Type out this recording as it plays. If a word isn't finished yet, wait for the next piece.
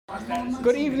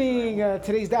Good evening.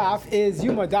 Today's daf is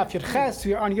Yuma Daf Yud Ches.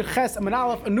 We are on Yud Ches Amud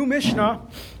Aleph, a new Mishnah,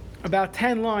 about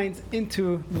 10 lines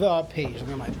into the page.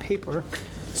 I'm on my paper.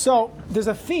 So there's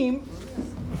a theme.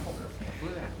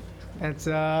 That's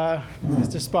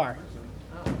Mr. Spar.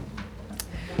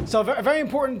 So a very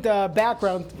important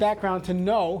background to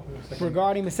know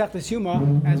regarding Masechtas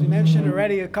Yuma, as we mentioned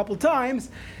already a couple times,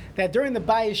 that during the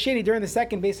Bayis Sheni, during the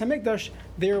second Beis Hamikdash,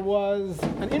 there was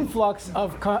an influx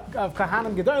of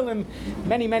Kahanim Gedolim,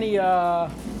 many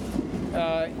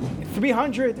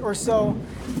 300 or so,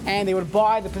 and they would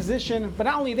buy the position. But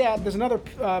not only that, there's another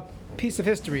piece of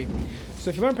history. So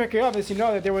if you learn Pirkei Avos, you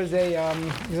know that there's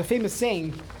a famous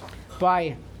saying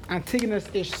by Antigonus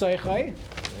Ish Soichai.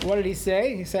 What did he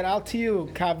say? He said, Al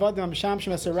tiyu kavadim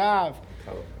shamshem esarav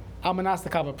al manas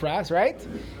takava pras, right?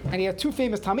 And he had two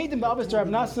famous Talmidim. The Abbas Rav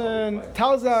Nassan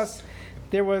tells us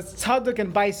there was Tzadok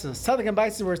and Baisus. Tzadok and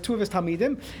Baisus were two of his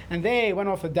Talmidim, and they went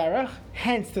off the derech,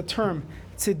 hence the term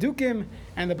Tzedukim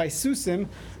and the Baisusim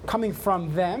coming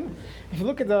from them. If you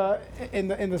look at in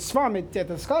the Svarim that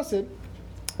discuss it,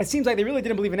 it seems like they really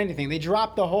didn't believe in anything. They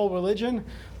dropped the whole religion,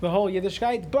 the whole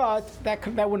Yiddishkeit, but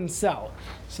that wouldn't sell.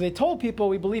 So they told people,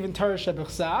 we believe in Torah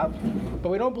Shebechsav, but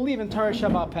we don't believe in Torah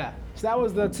Shebal Peh. So that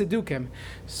was the Tzedukim.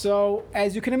 So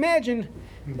as you can imagine,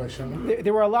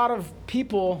 there were a lot of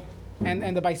people,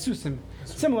 and the Baisusim,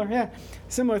 similar thing.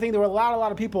 There were a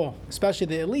lot of people, especially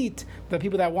the elite, the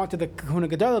people that wanted the Kahuna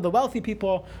Gedolah, the wealthy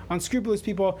people, unscrupulous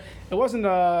people. It wasn't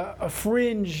a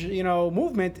fringe,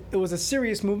 movement. It was a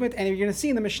serious movement. And you're going to see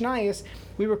in the Mishnayos,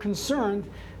 we were concerned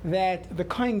that the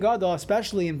Kohen Gadol,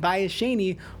 especially in Bayis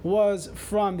Sheni, was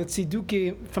from the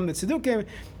Tzedukim,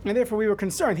 and therefore we were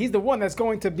concerned. He's the one that's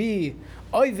going to be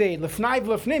Oived, Lefnai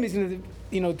V'Lefnim. He's going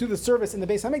to, do the service in the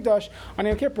Beis Hamikdash on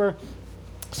Yom Kippur.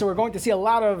 So we're going to see a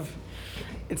lot of,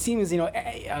 it seems,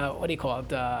 what do you call it?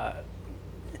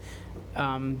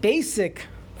 Basic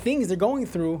things they're going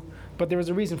through, but there was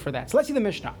a reason for that. So let's see the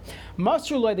Mishnah.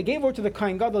 Masrullah, they gave word to the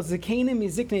Kohen Gadol, Zikanim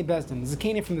Ziknei Bezdin.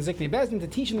 Zikanim from the Ziknei Bezdin to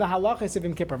teach them the halachas of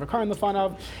Yom Kippur, V'karim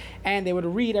Lefanav, and they would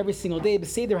read every single day,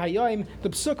 B'Seder Hayoim, the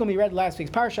Psukim we read last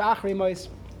week's Parsha Achrei Mos,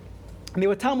 and they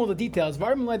would tell them all the details.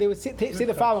 V'arimullah, they would say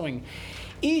the following: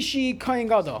 Ishi Kohen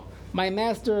Gadol, my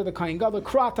master, the Kohen Gadol,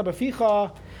 Krata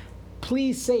B'Ficha,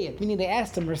 please say it. Meaning they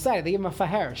asked him, recite it. They gave him a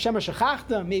faher. Shema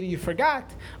shechachta, maybe you forgot.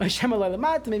 Shema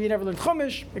le'lamata, maybe you never learned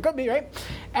chumash. It could be, right?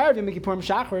 Erev Yom Kippurim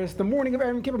shacharis, the morning of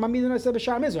Erev Yom Kippur, Mamidun Aseh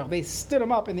b'Shar Mizrach. They stood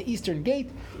him up in the eastern gate.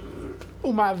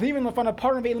 Uma'avivin lefanav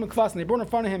parim ve'elim kvasim. They brought in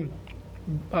front of him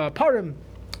parim,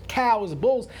 cows,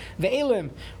 bulls, ve'elim,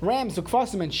 rams,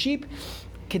 ukvasim, and sheep.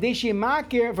 They should know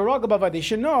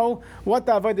what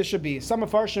the avodah should be. Some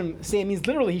of Farshim say it means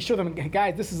literally he showed them,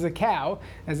 guys, this is a cow,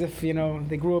 as if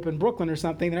they grew up in Brooklyn or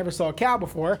something, they never saw a cow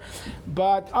before.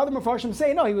 But other Mefarshim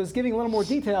say no, he was giving a little more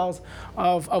details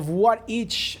of what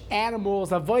each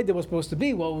animal's avodah was supposed to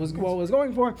be, what was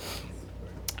going for.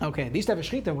 Okay, they used to have a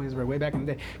shechita way back in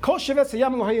the day.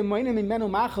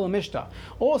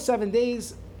 All 7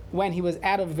 days when he was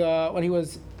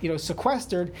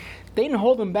sequestered, they didn't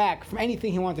hold him back from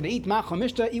anything he wanted to eat. Machal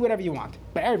mishta, eat whatever you want.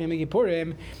 But Erev Yom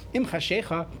Kippurim, im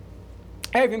chashecha,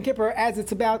 Erev Yom Kippur, as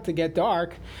it's about to get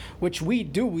dark, which we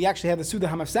do, we actually have the Suda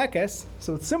Hamafsekes,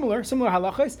 so it's similar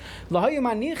halachas. Lahayu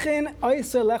manichin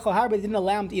oiser lechol har, but they didn't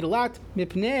allow him to eat a lot.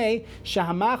 Mipnei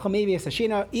shahamachal maybe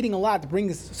esashina, eating a lot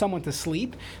brings someone to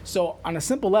sleep. So on a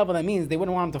simple level, that means they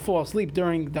wouldn't want him to fall asleep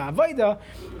during the Avodah.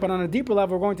 But on a deeper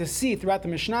level, we're going to see throughout the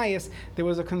Mishnayos, there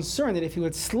was a concern that if he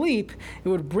would sleep, it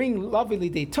would bring lovely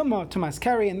day tumas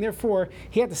kari, and therefore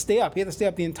he had to stay up. He had to stay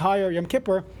up the entire Yom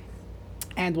Kippur.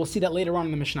 And we'll see that later on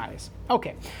in the Mishnayos.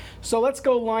 Okay, so let's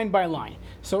go line by line.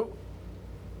 So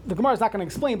the Gemara is not going to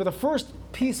explain, but the first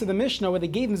piece of the Mishnah where they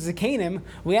gave him Zikanim,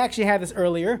 we actually had this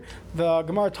earlier. The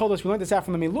Gemara told us, we learned this out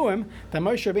from the Miluim, that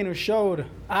Moshe Rabbeinu showed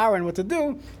Aaron what to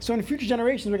do. So in future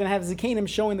generations, we're going to have Zikanim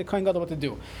showing the Kohen Gadol what to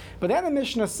do. But then the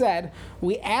Mishnah said,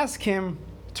 we ask him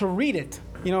to read it.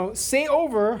 Say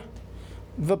over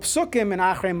the psukim in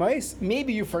Achrei Mos,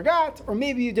 maybe you forgot, or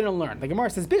maybe you didn't learn. The Gemara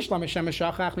says, Bishlam Hashem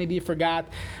Shachach, maybe you forgot.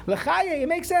 L'chaya, it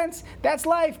makes sense. That's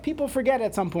life. People forget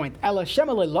at some point. Ela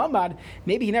Shema Lamad,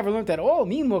 maybe he never learned at all.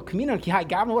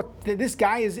 What this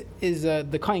guy is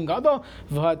the Kohen Gadol.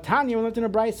 V'hatanya, we learned in a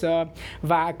brayso.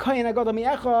 V'kohen Gadol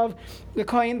mi'echav. The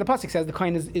pasuk says the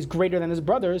Kohen is greater than his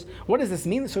brothers. What does this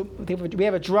mean? So we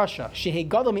have a drasha. Shehe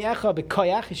Gadol mi'echav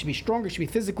b'koyach. He should be stronger. He should be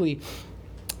physically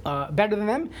better than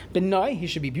them. Benoi, he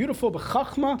should be beautiful.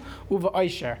 B'chachma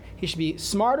u'va'oisher, he should be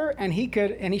smarter, and he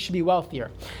should be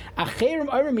wealthier. Acherim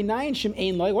orim minayin shem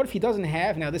ein loy. What if he doesn't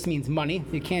have? Now this means money.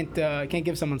 You can't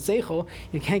give someone seichel.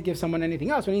 You can't give someone anything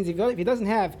else. It means if he doesn't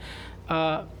have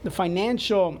the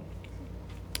financial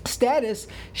status.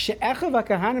 If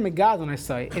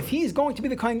he's going to be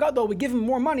the Kohen Gadol, we give him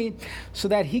more money so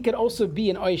that he could also be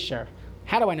an Oisher.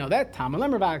 How do I know that? Exalt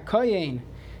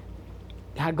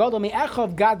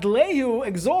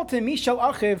him, Mishal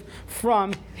Achiv,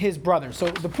 from his brother. So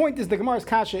the point is, the Gemara's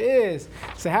kasha is,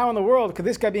 so how in the world could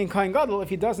this guy be in Kohen Gadol if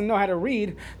he doesn't know how to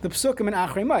read the Psukim in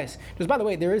Achrei Mos? Just by the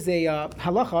way, there is a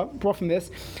halacha brought from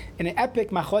this in an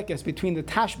epic machlokes between the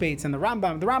Tashbates and the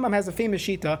Rambam. The Rambam has a famous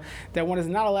shita that one is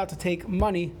not allowed to take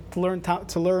money to learn.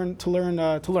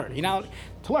 You're not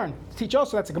to learn, to teach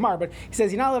also, that's a Gemara, but he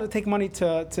says you're not allowed to take money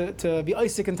to be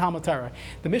Isaac in Talmud Torah.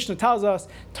 The Mishnah tells us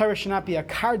Torah should not be a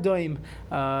kardoim,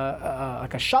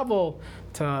 like a shovel,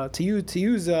 to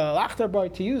use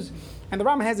lachtarbar, to use. And the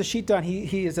Rambam has a shita, and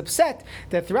he is upset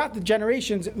that throughout the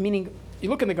generations, meaning you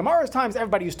look in the Gemara's times,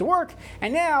 everybody used to work,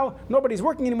 and now nobody's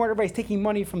working anymore, everybody's taking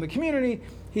money from the community.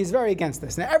 He's very against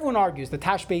this. Now everyone argues, the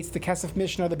Tashbates, the Kesef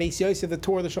Mishnah, the Beis Yosef, the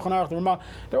Torah, the Shulchan Aruch, the Ramah,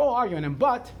 they're all arguing him,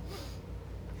 but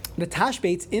the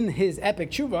Tashbates, in his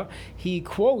epic tshuva, he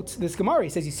quotes this Gemara. He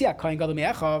says, "You see, a Kohen Gadol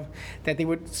me'echav, that they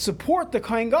would support the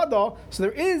Kohen Gadol. So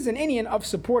there is an inyan of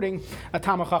supporting a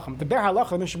Talmid Chacham. The Ber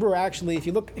Halacha, the Mishabur, actually, if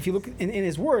you look in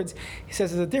his words, he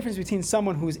says there's a difference between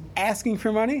someone who's asking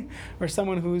for money or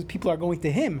someone whose people are going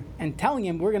to him and telling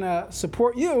him, "We're going to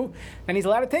support you," and he's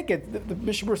allowed to take it. The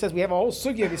Mishabur says we have a whole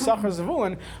sugya of Yisachar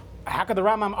Zavulun. How could the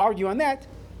Rambam argue on that?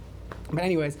 But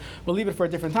anyways, we'll leave it for a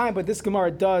different time. But this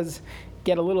Gemara does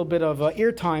get a little bit of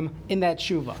eartime in that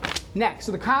shuva. Next,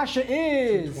 so the kasha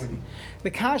is,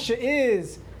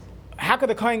 how could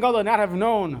the Kohen Gadol not have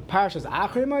known Parashas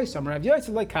Achrei Mos? Some Rav Yosef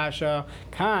like kasha,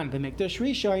 kan b'mikdash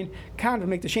rishon, kan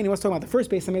b'mikdash sheni. One's talking about the first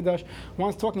Beis Hamikdash,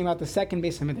 one's talking about the second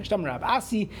Beis Hamikdash. Tam Rav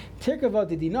Asi, tirkava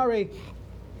de dinare,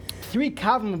 3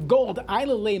 kavim of gold,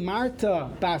 Ailele Marta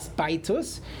bas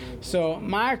Baitus. So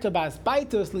Marta bas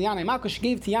Baitus, Lianai Makush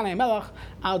gave to Yanai Melech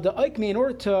al the Oikme in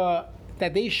order to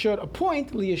that they should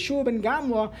appoint Yeshua ben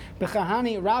Gamla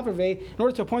b'chahani Ravave, in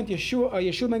order to appoint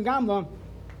Yeshua ben Gamla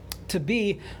to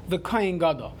be the Kohen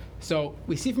Gadol. So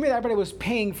we see from here that everybody was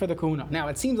paying for the kahuna. Now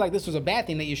it seems like this was a bad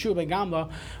thing that Yeshua ben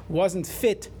Gamla wasn't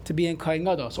fit to be in Kohen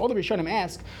Gadol. So all the Rishonim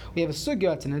ask, we have a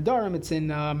sugya, it's in Adarim, it's in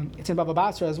Bava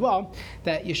Basra as well,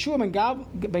 that Yeshua ben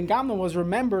Gamla was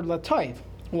remembered latoiv.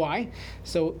 Why?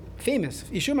 So famous.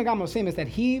 Yeshua ben Gamla was famous that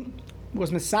he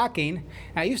was misakein.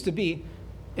 Now it used to be,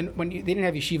 they didn't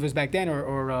have yeshivas back then,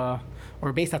 or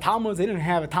based on Talmuds, they didn't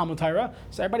have a Talmud Torah,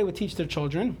 so everybody would teach their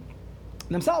children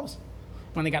themselves.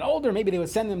 When they got older, maybe they would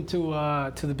send them to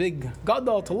the big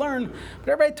gadol to learn,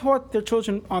 but everybody taught their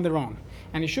children on their own.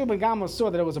 And Yeshua ben Gamla saw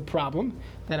that it was a problem,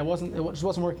 that it just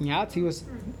wasn't working out. He was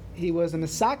a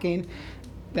misakin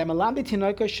that Malamdi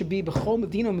Tinoika should be B'chol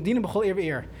Medina B'chol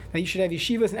Ir. That you should have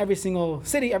yeshivas in every single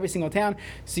city, every single town.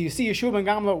 So you see Yeshua ben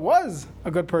Gamla was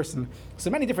a good person. So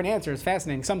many different answers,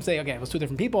 fascinating. Some say, okay, it was 2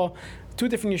 different people, 2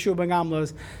 different Yeshua ben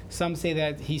Gamlas. Some say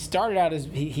that he started out as,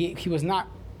 he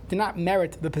did not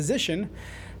merit the position,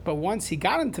 but once he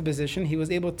got into position, he was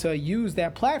able to use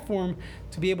that platform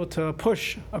to be able to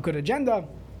push a good agenda.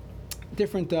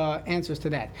 Different answers to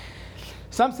that.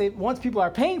 Some say once people are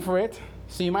paying for it,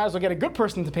 so you might as well get a good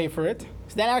person to pay for it.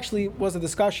 So that actually was a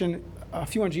discussion a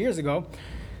few hundred years ago.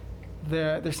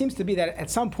 There seems to be that at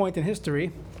some point in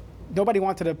history, nobody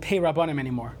wanted to pay Rabbanim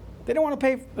anymore. They didn't want to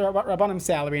pay the Rabbanim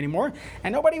salary anymore,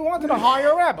 and nobody wanted to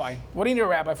hire a rabbi. What do you need a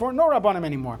rabbi for? No Rabbanim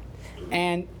anymore.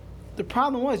 And the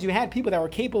problem was you had people that were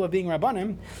capable of being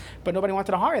Rabbanim, but nobody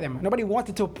wanted to hire them. Nobody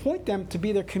wanted to appoint them to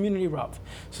be their community Rav.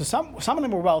 So some of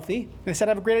them were wealthy. They said,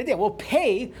 I have a great idea. We'll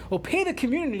pay the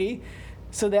community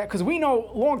so that, because we know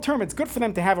long term it's good for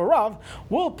them to have a Rav,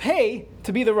 we'll pay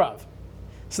to be the Rav.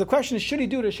 So the question is, should he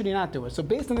do it or should he not do it? So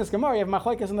based on this Gemara, you have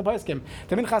machlokes in the Poskim.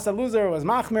 The Minchas Loser was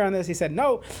machmir on this. He said,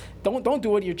 no, don't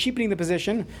do it. You're cheapening the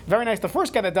position. Very nice. The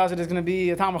first guy that does it is going to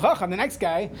be a Talmid Chacham. The next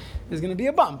guy is going to be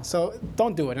a bum. So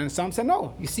don't do it. And some said,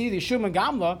 no. You see, the Yeshua ben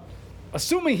Gamla,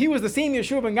 assuming he was the same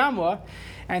Yeshua ben Gamla,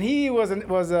 and he was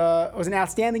an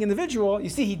outstanding individual. You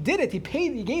see, he did it.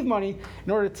 He gave money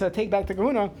in order to take back the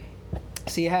kahuna.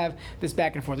 So you have this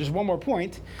back and forth. There's one more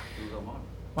point.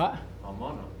 What?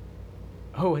 Almana.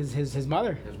 Oh, his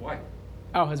mother? His wife.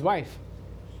 Oh, his wife.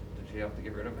 Did she have to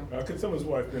get rid of him? How could someone's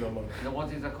wife be a mother? No,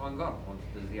 once he's a Kohen Gadol,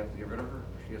 does he have to get rid of her?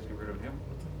 She has to get rid of him?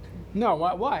 No,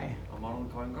 why? Almana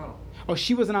and Kohen Gadol. Oh,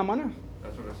 she was an almana?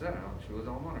 That's what I said. She was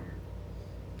Almana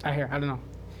here. I don't know.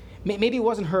 Maybe it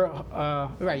wasn't her.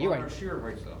 Right, you're right. Sheer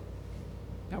writes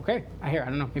though. Okay, I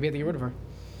don't know. Maybe I had to get rid of her.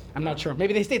 I'm not sure.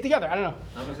 Maybe they stayed together. I don't know.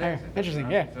 Interesting.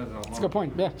 Yeah, that's a good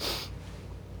point. Yeah.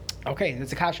 Okay,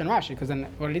 it's a kasha and Rashi, because then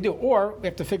what did he do? Or we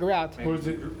have to figure out. Or is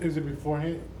it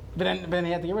beforehand? But then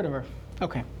they had to get rid of her.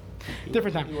 Okay.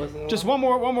 Different He time. wasn't Just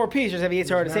allowed? one more piece. Just have you to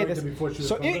say married this. before she was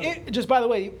So found out. just by the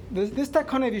way, this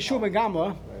takana of Yeshua ben Gamla,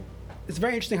 Right. it's a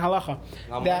very interesting halacha.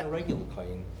 I'm that on a regular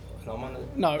coin. I'm on a,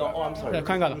 no, oh, I'm sorry.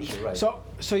 Kohen Gadol. Kedusha, right. So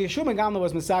Yeshua ben Gamla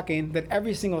was misakin that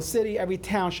every single city, every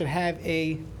town should have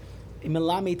a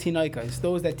melami tinaikas,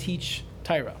 those that teach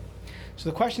Torah. So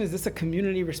the question is this a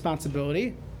community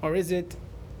responsibility or is it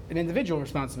an individual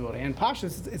responsibility? And Pasha,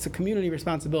 it's a community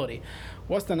responsibility.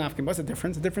 What's the nafkin? What's the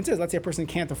difference? The difference is, let's say a person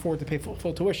can't afford to pay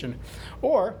full tuition,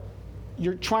 or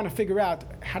you're trying to figure out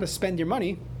how to spend your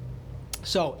money.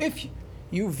 So if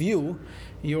you view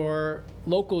your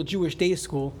local Jewish day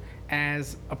school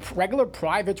as a regular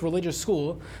private religious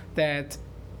school that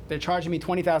they're charging me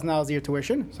 $20,000 a year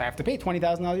tuition, so I have to pay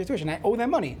 $20,000 a year tuition. I owe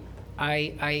them money.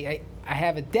 I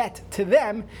have a debt to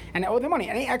them, and I owe them money.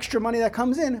 Any extra money that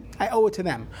comes in, I owe it to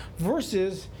them.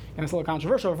 Versus, and it's a little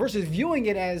controversial, versus viewing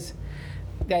it as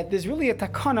that there's really a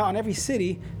takana on every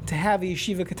city to have a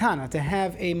yeshiva katana, to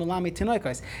have a malami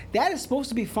tinoikas. That is supposed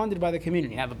to be funded by the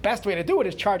community. Now, the best way to do it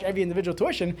is charge every individual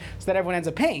tuition so that everyone ends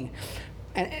up paying.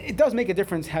 And it does make a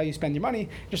difference how you spend your money.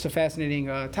 Just a fascinating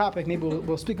topic. Maybe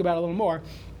we'll speak about it a little more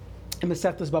in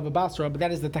Masechtas Bava Basra, but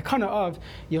that is the takana of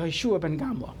Yehoshua ben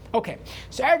Gamla. Okay,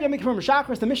 so Erev Yom Kippur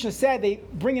Meshachris, the Mishnah said they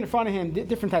bring in front of him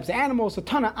different types of animals. So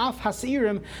Tana Af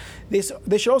HaSeirim, they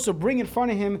should also bring in front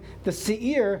of him the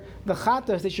Seir, the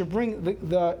Chatas. They should bring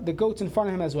the goats in front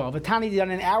of him as well. Vatani did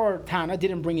in our Tana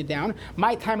didn't bring it down.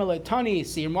 My time Tani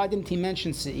Seirim. Why didn't he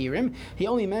mention Seirim? He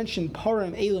only mentioned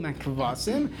Parim, Elim, and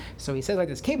Kavasim. So he says like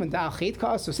this: Kevan Da'al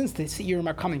Cheitka. So since the Seirim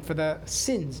are coming for the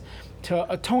sins,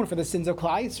 to atone for the sins of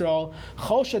Klal Yisrael,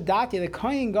 Chol Shadati, the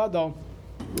Kohen Gadol,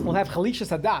 will have Chalisha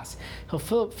Sadas.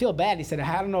 He'll feel bad. He said,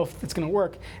 I don't know if it's going to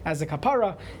work as a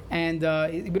kapara, and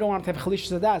we don't want to have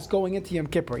Chalisha Sadas going into Yom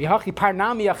Kippur. Yahachi Par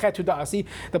Nami Yachet Udasi.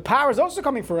 The par is also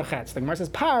coming for a chetz. The Gemara says,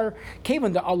 Par,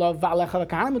 Kevin the Allah Va'alecha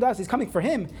Kahanim Udasi. He's coming for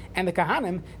him and the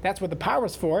Kahanim. That's what the par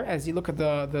is for. As you look at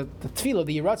the tefillah,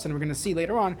 the Yiratzin, we're going to see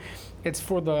later on, it's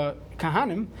for the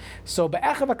Kahanim. So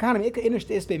Be'echav Kahanim Ika Inish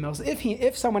Isbei Mel. So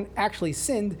if someone actually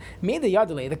sinned, made the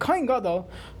Yadale, the Kohen Gadol,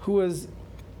 who was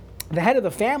the head of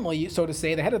the family, so to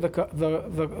say, the head of the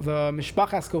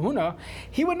Mishpachas Kahuna,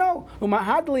 he would know.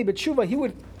 Umahadli b'tshuva, he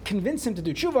would convince him to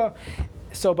do tshuva.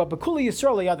 So, but Bakuli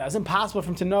Yisrael Yada, it's impossible for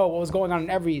him to know what was going on in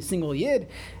every single yid.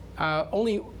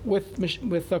 Only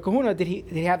with Kahuna did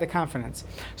he have the confidence.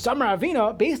 So Amar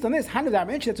Avina, based on this, Hanadar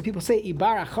mentioned that's what people say.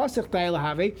 Ibar achasich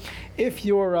ta'elahave. If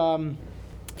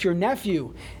your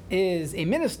nephew is a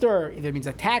minister, either means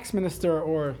a tax minister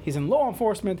or he's in law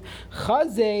enforcement,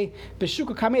 chazeh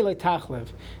b'shuka kamei tachlev.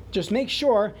 Just make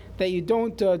sure that you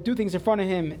don't do things in front of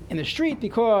him in the street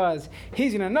because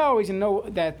he's going to know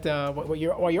that what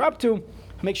you're up to.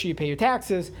 Make sure you pay your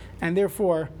taxes, and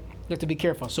therefore you have to be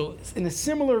careful. So in a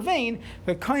similar vein,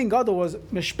 the Kohen Gadol was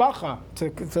mishpacha to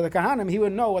the Kahanim. He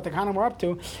would know what the Kahanim were up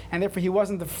to, and therefore he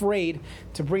wasn't afraid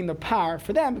to bring the par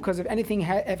for them because if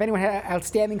anyone had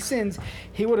outstanding sins,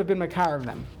 he would have been makar of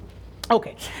them.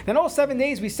 Okay, then all 7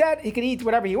 days we said he can eat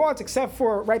whatever he wants except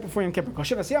for right before Yom Kippur.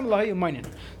 So the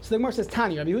Gemara says,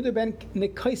 Tani, Rabbi Yehuda ben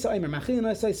Nekaisa Omer, Machilin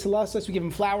Asai Salasas, we give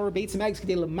him flour, baits, and eggs,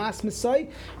 in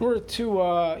order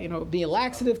to be a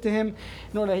laxative to him,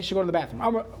 in order that he should go to the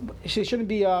bathroom. He shouldn't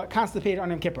be constipated on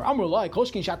Yom Kippur.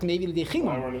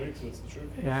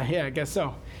 Yeah, I guess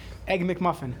so. Egg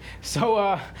McMuffin.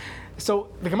 So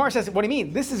the Gemara says, what do you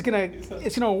mean? It's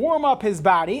gonna warm up his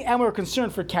body, and we're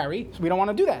concerned for Carrie, so we don't want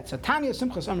to do that. So Tanya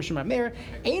Simchas Amar Shemar Meir,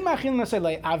 Ein Machil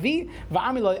Nasei Avi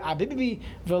Va'ami Loi Abibi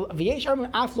V'Yesh Armin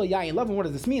Af Lo Yayin. Love, what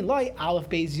does this mean? Loi Aleph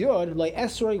Beis Yod Loi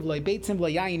Esrog Loi Beitzim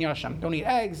Loi Yayin Yasham. Don't eat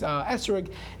eggs,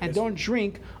 esrog, and don't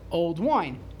drink old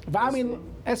wine. Va'ami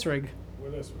Esrog.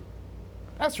 What esrog?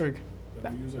 Esrog.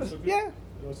 That we use as sugar? Yeah.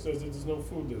 It says that there's no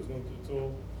food. It's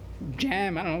all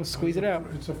jam. I don't know. Squeeze it out.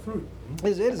 It's a fruit.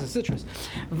 It is a citrus.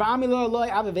 V'amila loy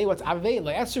avevei. What's avevei?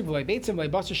 Loy esrog, loy beitzim, loy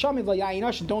basar shamid, loy yayin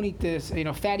ash. Don't eat this,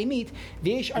 fatty meat.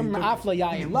 V'yesh amr af loy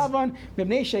yayin lavan.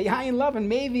 Mibnei she yayin lavan.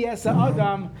 Maybe as a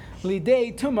adam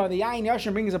lidei tuma. The yayin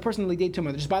yashim brings a person lidei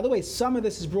tuma. Just by the way, some of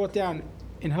this is brought down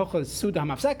in Hilchos Suda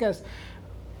Hamafsekas.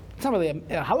 It's not really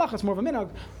a halach. It's more of a minhag.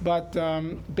 But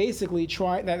basically,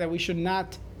 try that we should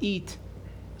not eat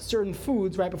certain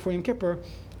foods right before Yom Kippur.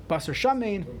 Basar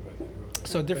shamein.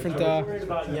 So different. Are you worried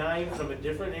about yain from a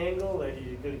different angle, that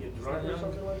you're going to get drunk or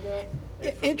something like that?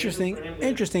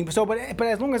 Interesting. So, but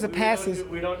as long as it passes,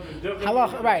 we don't do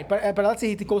halach, right? But let's say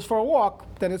he goes for a walk,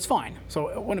 then it's fine. So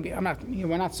it wouldn't be.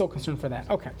 We're not so concerned for that.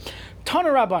 Okay. Tana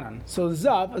Rabbanan. So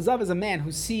zav is a man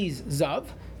who sees zav.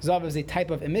 Zav is a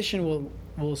type of emission.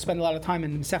 We'll spend a lot of time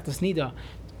in Masechtas Nida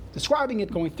describing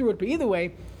it, going through it. But either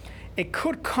way, it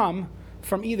could come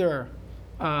from either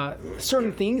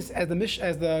certain things, as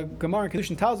the Gemara in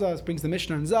Kedushin tells us, brings the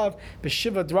Mishnah in Zav,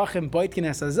 b'shiva drachim boitkin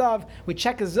es Zav. We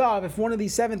check a Zav. If one of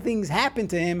these 7 things happened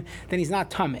to him, then he's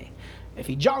not tameh. If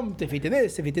he jumped, if he did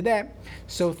this, if he did that.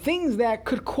 So things that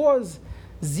could cause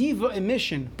ziva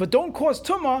emission, but don't cause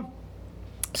tumah.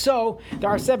 So there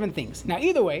are 7 things. Now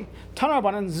either way, Tana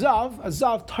Rabbanan Zav, a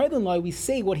Zav Tailan Loi, we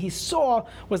say what he saw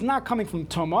was not coming from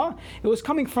Tumah, it was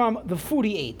coming from the food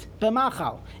he ate.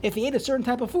 B'machal. If he ate a certain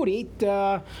type of food, he ate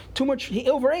too much, he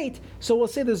overate, so we'll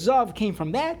say the Zav came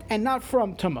from that and not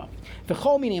from Tumah.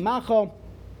 V'chol minei machal,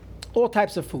 all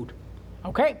types of food.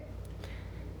 Okay?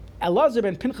 Elazar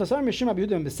ben Pinchas Ar Mishim Abi Yehuda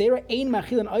ben Beseira, ein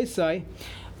machil an oisai.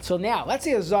 So now, let's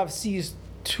say a Zav sees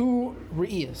 2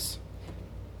 re'iyas.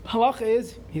 Halacha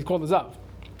is, he's called a Zav.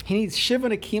 He needs Shiva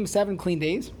Nakim, 7 clean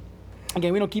days.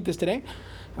 Again, we don't keep this today,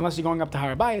 unless you're going up to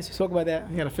Har Bayis. We spoke about that.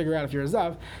 You got to figure out if you're a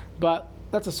Zav. But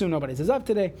let's assume nobody's a Zav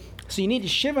today. So you need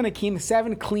Shiva Nakim,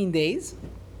 7 clean days.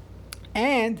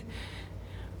 And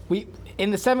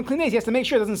in the 7 clean days, he has to make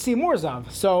sure he doesn't see more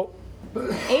Zav. So,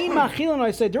 Ein Machilin,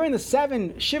 I say, during the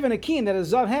 7 Shiva Nakim that a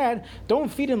Zav had, don't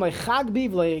feed him like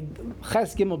Chagbiv, like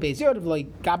Ches Gimel Beis Yod,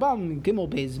 like Gabam, Gimel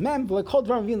Beis Mem, like Kol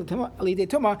Dvarim Vin Lidei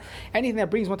Tumah, anything that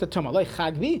brings one to Tumah, like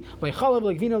Chagbi, like Chalav,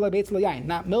 like Vino, like Beitz, like Yain,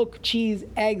 not milk, cheese,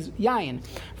 eggs, Yain.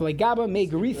 Like Gaba,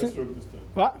 make Gerithin.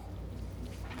 What?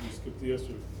 You skipped the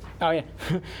yesterday. Oh yeah,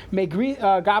 make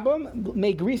Gabam,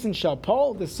 make Gerithin Shal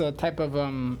Pol, this type of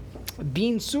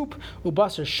bean soup,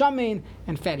 ubasar shamein,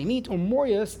 and fatty meat, or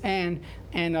morius, and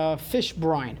fish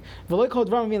brine. To include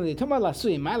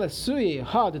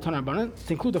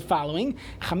the following: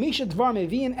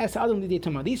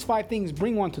 these 5 things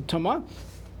bring one to tumah.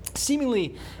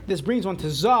 Seemingly, this brings one to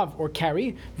zav or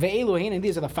carry. And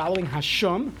these are the following: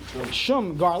 hashum,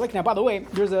 shum, garlic. Now, by the way,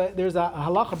 there's a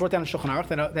halacha brought down in Shulchan Aruch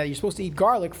that you're supposed to eat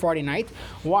garlic Friday night.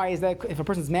 Why is that? If a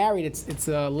person's married, it's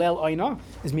leil oina,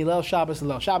 is milel Shabbos,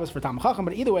 leil Shabbos for Talmid Chacham.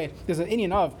 But either way, there's an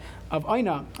Indian of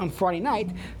oina on Friday night.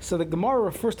 So the Gemara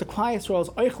refers to Klai Yisrael as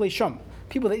oichlei shum.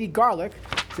 People that eat garlic,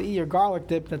 to eat your garlic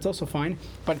dip, that's also fine.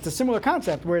 But it's a similar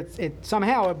concept where it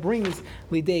somehow brings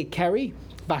lidei keri.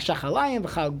 B'shachalayim,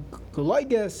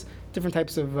 v'chal different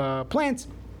types of plants,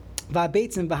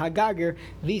 v'abeitzim, v'hagager,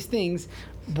 these things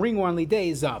bring one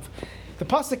lidei zav. The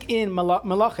pasuk in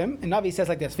Malachim, and Navi says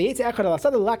like this: he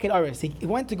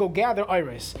went to go gather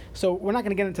iris. So we're not going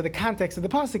to get into the context of the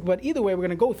pasuk, but either way, we're going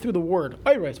to go through the word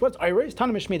iris. What's iris?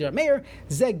 Tana Mishmei Meir,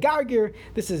 Ze Gargir.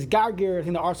 This is Gargir. I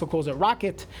think the Arsenal calls it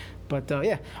rocket. But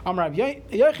Amrav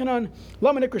Yochanan,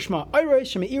 Lama Nikrishma,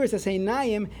 Iris, Shemeiris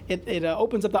Aseinayim, it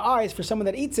opens up the eyes for someone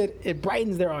that eats it, it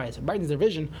brightens their eyes, it brightens their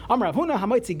vision. Amrav Huna,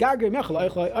 Hamaitzi Gargir, Mechel,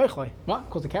 Oichloi. What?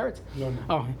 Calls the carrots? No.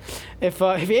 Oh. If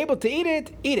you're able to eat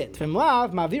it, eat it. From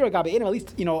Lav, Mavira Gabi, at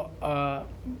least,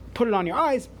 put it on your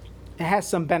eyes, it has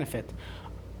some benefit.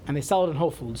 And they sell it in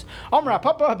Whole Foods. Amra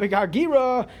Papa,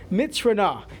 Begargira,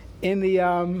 Mitzrana. In the,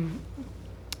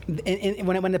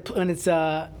 when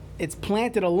it's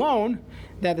planted alone,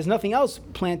 that there's nothing else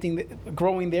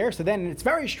growing there, so then it's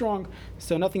very strong,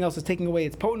 so nothing else is taking away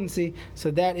its potency,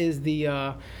 so that is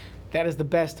the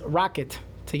best rocket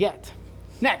to get.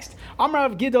 Next,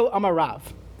 Amrav Gidol Amarav.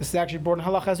 This is actually brought in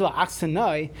halacha as well.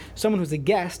 Achsanai, someone who's a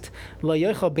guest, la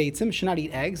yochel beitzim, should not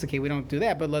eat eggs. Okay, we don't do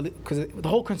that, but because the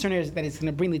whole concern is that it's going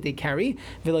to bring lidei kari.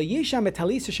 V'la yisha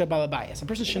metalisa shabalabayas. A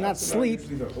person should not sleep.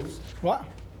 What?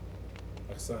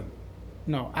 Achsan.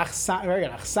 No, very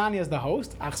good. Achsani is the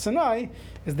host. Achsanai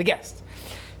is the guest.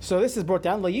 So this is brought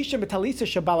down. You should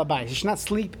not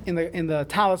sleep in the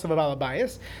talus of a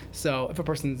balabayas. So if a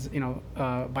person's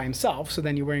by himself, so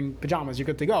then you're wearing pajamas, you're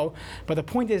good to go. But the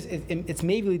point is, it's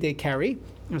maybe they carry.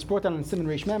 And it's brought down in Simon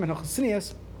Reish Mem and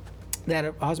Chasinias that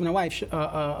a husband and wife,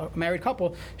 a married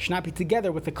couple, should not be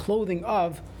together with the clothing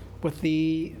with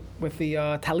the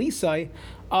talisai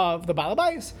of the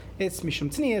balabayas. It's mishum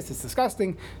tznius. It's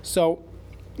disgusting. So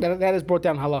that is brought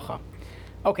down halacha.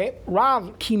 Okay,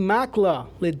 Rav Kimakla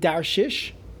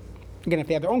Lidarshish. Again, if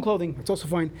they have their own clothing, it's also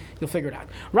fine. You'll figure it out.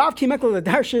 Rav Kimakla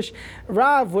Lidarshish.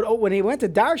 Rav when he went to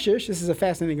Darshish, this is a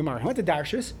fascinating Gemara. He went to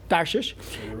Darshish.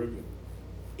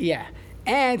 Yeah,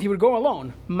 and he would go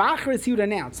alone. Machris, he would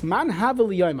announce, Man Havel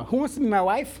Yoima. Who wants to be my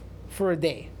wife for a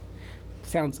day?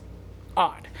 Sounds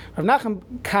odd. Rav Nachum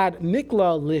Kad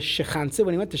Mikla Lishechansiv.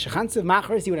 When he went to Shechansiv,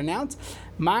 Machris, he would announce,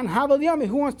 Man Havel Yomi,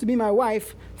 who wants to be my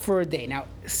wife for a day? Now,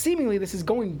 seemingly, this is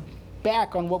going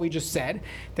back on what we just said,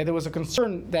 that there was a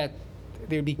concern that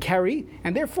there would be keri,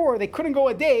 and therefore they couldn't go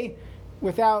a day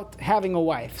without having a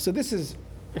wife. So this is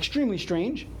extremely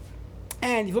strange.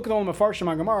 And if you look at all the Mefarshim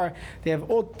on Gemara, they have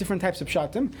all different types of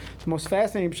pshatim. The most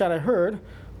fascinating pshat I heard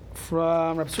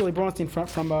from Rabbi Sully Bronstein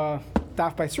from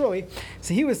Daf by Sroli.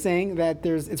 So he was saying that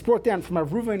it's brought down from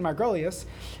Reuven Margolius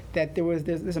that there's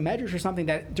a medrash or something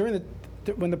that during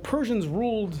when the Persians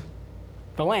ruled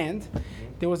the land,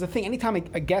 there was a thing. Anytime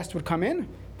a guest would come in,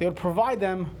 they would provide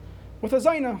them with a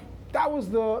zayna. That was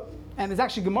and there's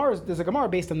actually there's a Gemara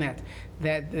based on that.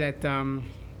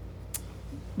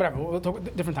 Whatever, we'll talk a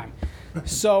different time.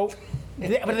 So,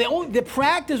 the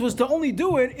practice was to only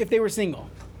do it if they were single.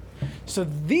 So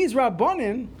these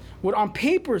Rabbanim would on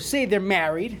paper say they're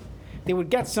married. They would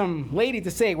get some lady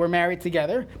to say we're married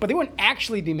together, but they wouldn't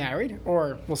actually be married.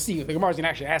 Or we'll see. The Gemara is going to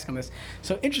actually ask them this.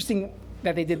 So interesting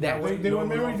that they did that. They were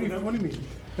married before. What do you mean?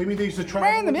 I mean, they used to travel.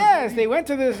 Random, yes. They went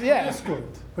to this, yeah. Escort,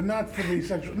 but not for the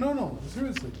sexual. No,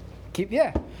 seriously.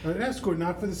 Yeah. An escort,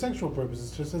 not for the sexual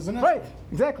purposes, just as an escort. Right,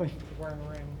 exactly.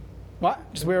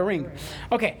 What? Just wear a ring.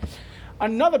 Okay.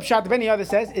 Another pshat the Ben Yehuda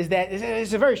says is that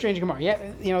it's a very strange Gemara. Yeah,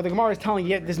 the Gemara is telling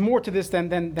you there's more to this than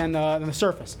the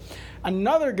surface.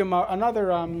 Another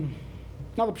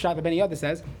pshat the Ben Yehuda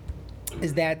says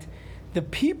is that the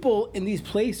people in these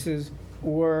places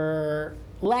were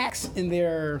lax in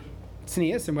their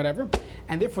tznius and whatever,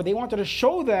 and therefore they wanted to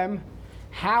show them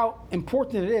how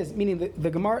important it is. Meaning the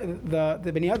Gemara, the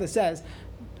Ben Yehuda says,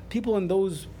 people in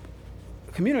those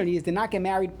communities did not get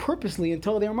married purposely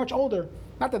until they were much older.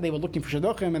 Not that they were looking for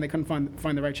shidduchim and they couldn't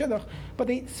find the right shidduch, but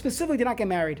they specifically did not get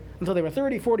married until they were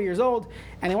 30, 40 years old,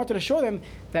 and they wanted to show them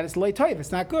that it's loy toiv,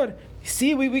 it's not good.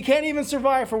 See, we can't even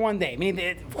survive for one day.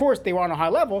 Meaning, of course, they were on a high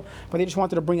level, but they just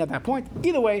wanted to bring out that point.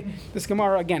 Either way, this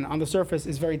Gemara, again, on the surface,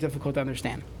 is very difficult to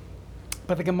understand.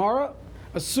 But the Gemara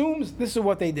assumes this is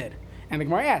what they did. And the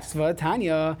Gemara asks,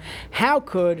 Tanya, how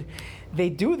could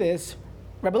they do this?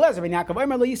 Rabbi Lezer ben Yaakov,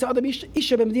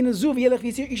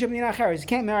 you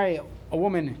can't marry a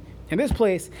woman in this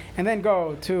place and then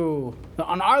go to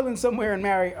an island somewhere and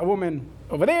marry a woman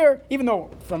over there, even though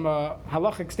from a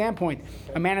halachic standpoint,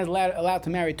 a man is allowed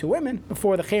to marry two women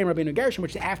before the Chayim Rabbeinu Gershom,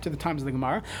 which is after the times of the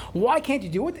Gemara. Why can't you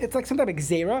do it? It's like some type of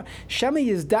gzeira. Shema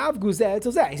yizdav guzeh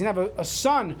etzozeh. He's going to have a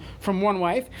son from one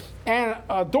wife and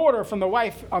a daughter from the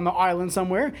wife on the island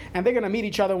somewhere, and they're going to meet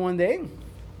each other one day,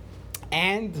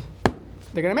 and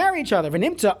they're going to marry each other.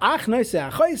 It's a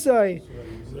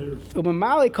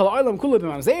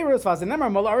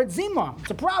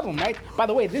problem, right? By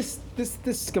the way, this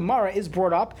Gemara is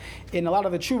brought up in a lot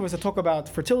of the chuvas that talk about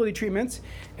fertility treatments,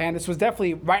 and this was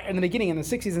definitely right in the beginning, in the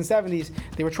 60s and 70s.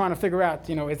 They were trying to figure out,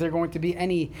 is there going to be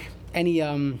any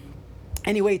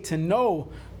way to know?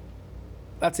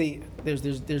 Let's say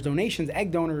there's donations,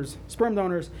 egg donors, sperm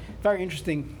donors. Very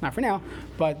interesting, not for now,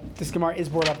 but this Gemara is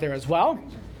brought up there as well.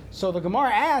 So the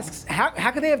Gemara asks,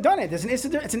 how could they have done it? It's an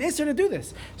issur to do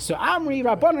this. So Amri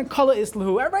Rabbanan Kala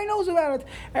Islahu. Everybody knows about it.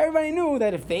 Everybody knew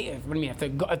that if the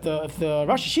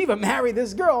Rosh Hashiva married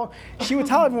this girl, she would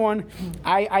tell everyone,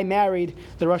 I married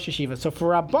the Rosh Hashiva. So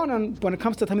for Rabbanan, when it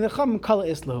comes to Talmidei Chacham, Kala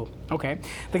Islahu. Okay.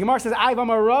 The Gemara says,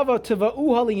 Ayvamarava Teva'uha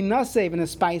Linaseh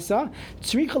v'Nespaisa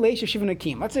Tzricha Leisha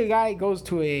Shivanakim. Let's say a guy goes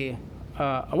to a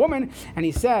woman and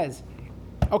he says,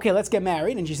 okay, let's get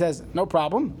married. And she says, no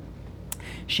problem.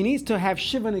 She needs to have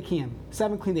Shiva Nikiyim,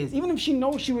 7 clean days. Even if she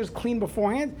knows she was clean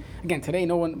beforehand. Again, today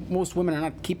most women are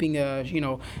not keeping,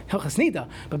 Hilchas Nida.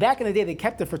 But back in the day, they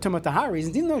kept it for Tumah Tahar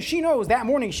reasons. Even though she knows that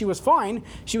morning she was fine,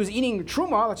 she was eating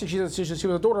Truma, let's say she was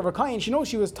a daughter of a Kayin, she knows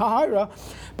she was Tahira.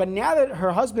 But now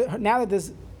that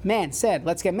this man said,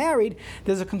 let's get married,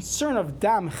 there's a concern of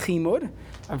Dam Chimud,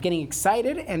 of getting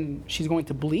excited, and she's going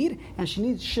to bleed, and she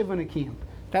needs Shiva Nikiyim.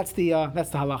 That's the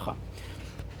halacha.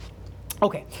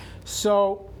 Okay.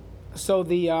 So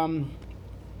the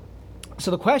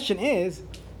question is,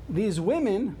 these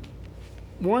women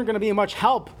weren't going to be much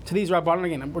help to these Rabbanan.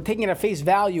 Again, we're taking it at face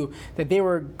value that they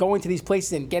were going to these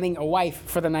places and getting a wife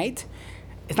for the night.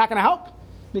 It's not going to help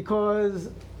because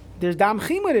there's dam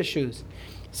chimud issues.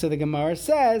 So the Gemara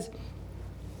says,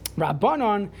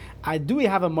 Rabbanon, I do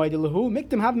have a moedilahu,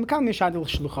 mikdim have mekam mishadil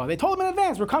shlucha. They told him in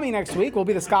advance, we're coming next week, we'll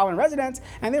be the scholar in residence,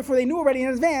 and therefore they knew already in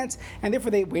advance, and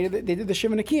therefore they waited, they did the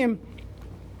Shiva Nikiyim,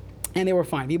 and they were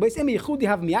fine.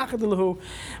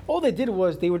 All they did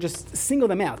was they would just single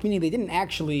them out, meaning they didn't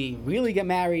actually really get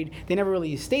married, they never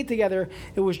really stayed together.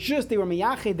 It was just they were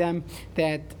miyached them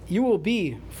that you will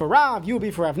be for Rav, you will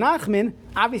be for Rav Nachman.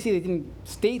 Obviously they didn't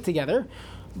stay together.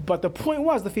 But the point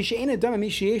was that they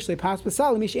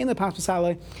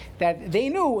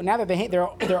knew now that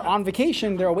they're on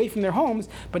vacation, they're away from their homes,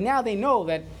 but now they know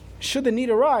that should the need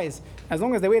arise, as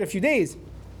long as they wait a few days,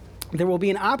 there will be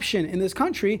an option in this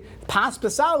country, pas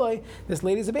besaloi, this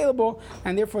lady is available,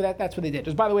 and therefore that's what they did.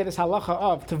 Just by the way, this halacha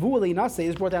of tavu nase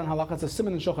is brought down in halacha. It's a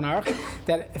simon in Shulchan Aruch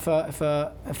that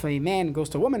if a man goes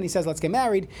to a woman and he says let's get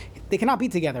married, they cannot be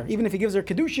together. Even if he gives her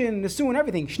kedushin, nesuin,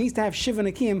 everything, she needs to have shiva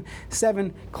nakim,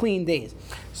 7 clean days.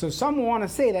 So some want to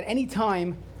say that any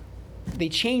time they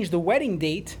change the wedding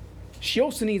date, she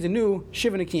also needs a new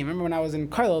shiva nakim. Remember when I was in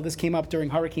Kailo, this came up during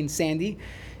Hurricane Sandy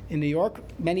in New York.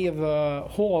 Many of the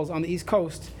halls on the East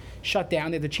Coast shut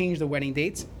down. They had to change the wedding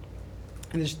dates,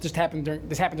 and this happened during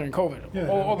COVID,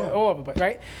 all over, but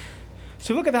right.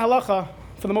 So look at the halacha.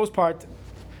 For the most part,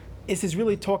 this is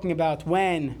really talking about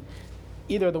when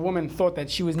either the woman thought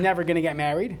that she was never going to get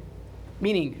married,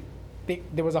 meaning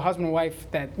there was a husband and wife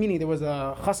meaning there was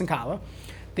a chas and kala.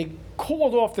 They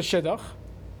called off the shidduch,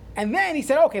 and then he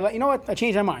said, "Okay, you know what? I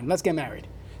changed my mind. Let's get married."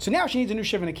 So now she needs a new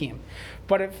shiva nakim.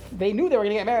 But if they knew they were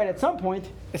going to get married at some point,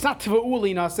 it's not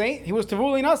Tava'uli Naseh. He was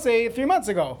Tava'uli Naseh 3 months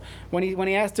ago when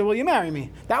he asked her, will you marry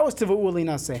me? That was Tava'uli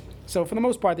Naseh. So for the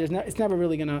most part, it's never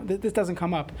really going to, this doesn't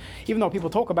come up. Even though people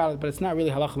talk about it, but it's not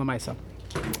really halacha l'maisa.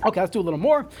 Okay, let's do a little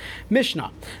more.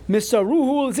 Mishnah.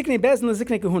 Misaruhu ziknei bezdin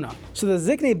ziknei kahuna. So the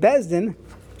ziknei bezdin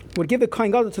would give the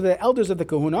kohen gadol to the elders of the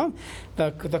kahuna,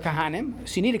 the kahanim.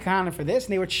 So you need a kahanim for this,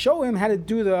 and they would show him how to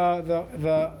do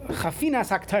the chafinas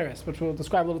hakteres, which we'll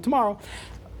describe a little tomorrow.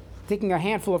 Taking a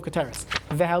handful of keteres.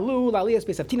 Vehalu laliyas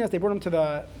beis avtinas. They brought him to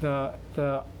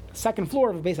the second floor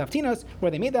of beis avtinas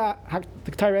where they made the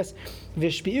keteres.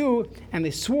 Vishpiu, and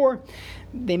they swore.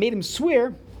 They made him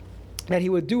swear that he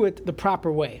would do it the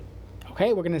proper way.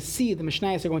 Okay, we're going to see the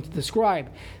Mishnayos are going to describe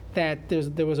that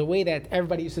there was a way that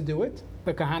everybody used to do it,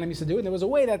 the Kahanim used to do it, and there was a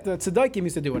way that the Tzedaikim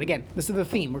used to do it. Again, this is the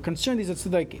theme. We're concerned these are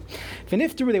Tzedaikim.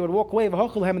 V'niftaru, they would walk away,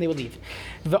 v'hochel hem, and they would leave.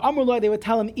 V'amrullah, they would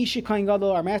tell him, Ishi Kohen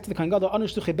Gadol, our master, the Kohen Gadol, anu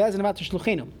shluchei bezdin, v'atu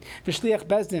shluchenu, v'shliach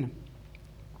bezdin.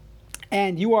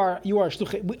 And we are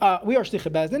shluchei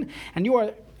bezdin, and you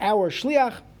are our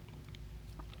shliach,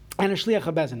 and a shliach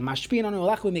bezdin. Mashpin anu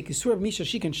alach, we make you swear, misha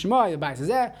shikan shema, yabay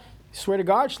zeh. Swear to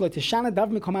God,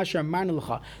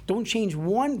 don't change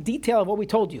one detail of what we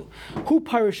told you. Who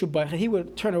parishu? He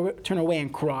would turn away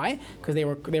and cry because they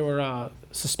were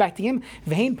suspecting him.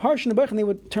 Vein parshin, and they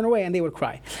would turn away and they would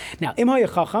cry. Now,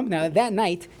 now that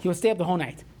night he would stay up the whole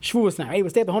night. Shavuos night. He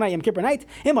would stay up the whole night. Yom Kippur night.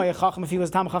 If he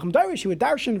was Tam Chacham Darish, he would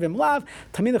darshan v'imlav.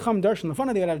 Tamid Chacham darshan in front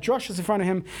of. They would have drushes in front of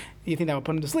him. You think that would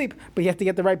put him to sleep? But you have to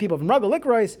get the right people. V'mraga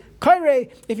likrois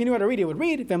kairei. If you knew how to read, he would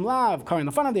read. V'imlav karin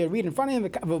in front of. They would read in front of him.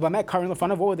 V'bamek karin in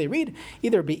front of. What would they read?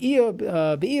 Either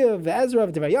Be'iyah,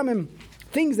 Ve'ezra, V'Devar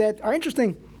things that are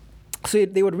interesting. So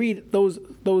they would read those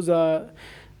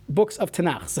books of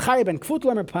Tanakh. Zechariah ben Kfut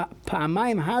Lamer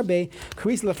Pa'amayim Harbe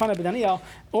Karis Lefana b'Daniel.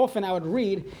 Often I would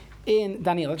read in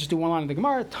Daniel. Let's just do one line of the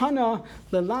Gemara. Tana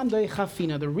lelamdei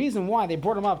chafina. The reason why they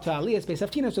brought him up to Aliyas Beis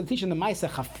Avtina, so to teach him the Maisa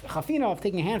chafina of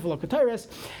taking a handful of keteres,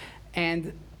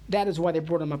 and that is why they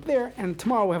brought him up there. And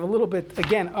tomorrow we'll have a little bit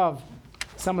again of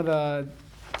some of the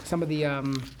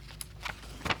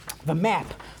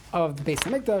map of the Beis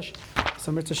Hamikdash.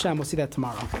 So Mitzvah Hashem, we'll see that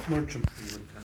tomorrow.